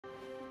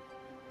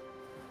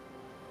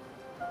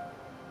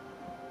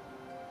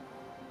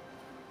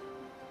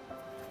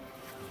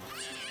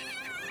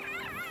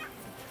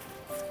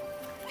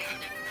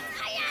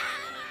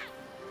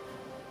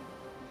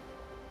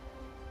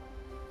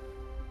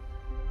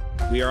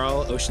We are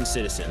all ocean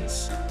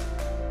citizens.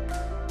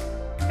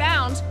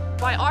 Bound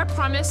by our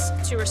promise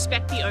to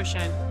respect the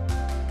ocean.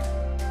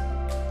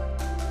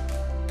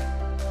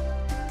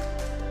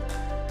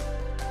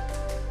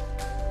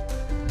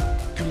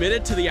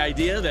 Committed to the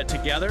idea that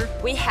together,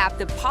 we have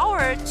the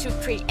power to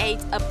create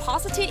a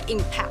positive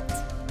impact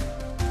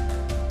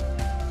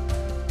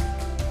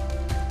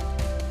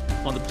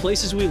on the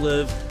places we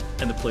live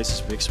and the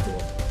places we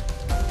explore.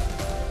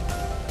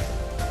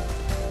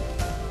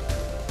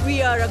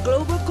 We are a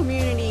global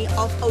community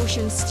of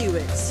ocean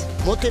stewards,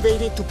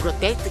 motivated to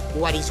protect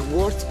what is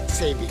worth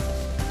saving,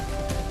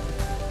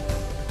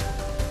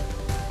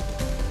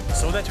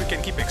 so that we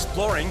can keep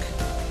exploring,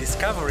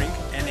 discovering,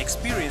 and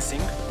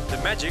experiencing the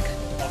magic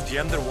of the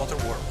underwater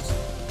world.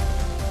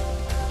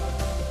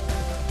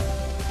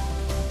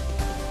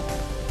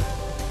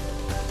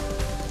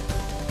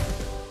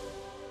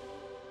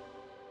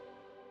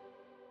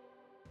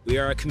 We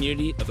are a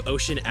community of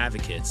ocean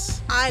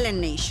advocates, island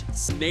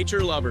nations,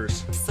 nature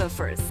lovers,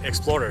 surfers,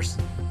 explorers,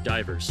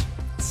 Divers,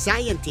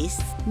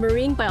 scientists,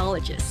 marine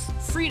biologists,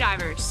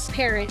 freedivers,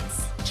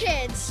 parents,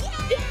 kids.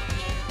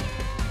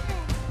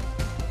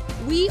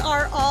 We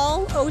are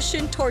all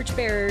ocean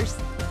torchbearers,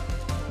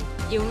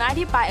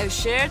 united by a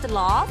shared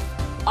love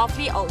of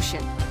the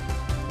ocean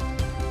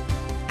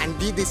and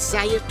the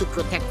desire to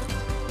protect it.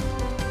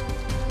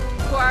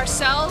 for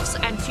ourselves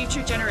and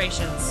future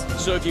generations.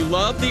 So if you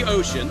love the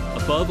ocean,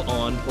 above,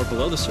 on, or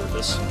below the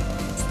surface,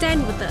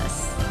 stand with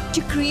us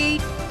to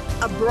create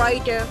a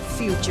brighter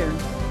future.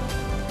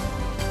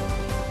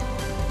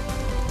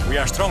 We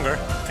are stronger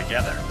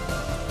together.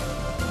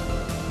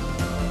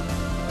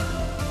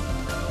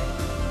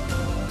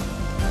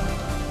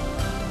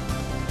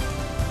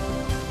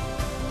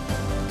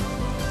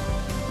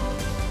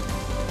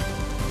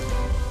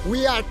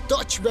 We are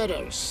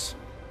Torchbearers.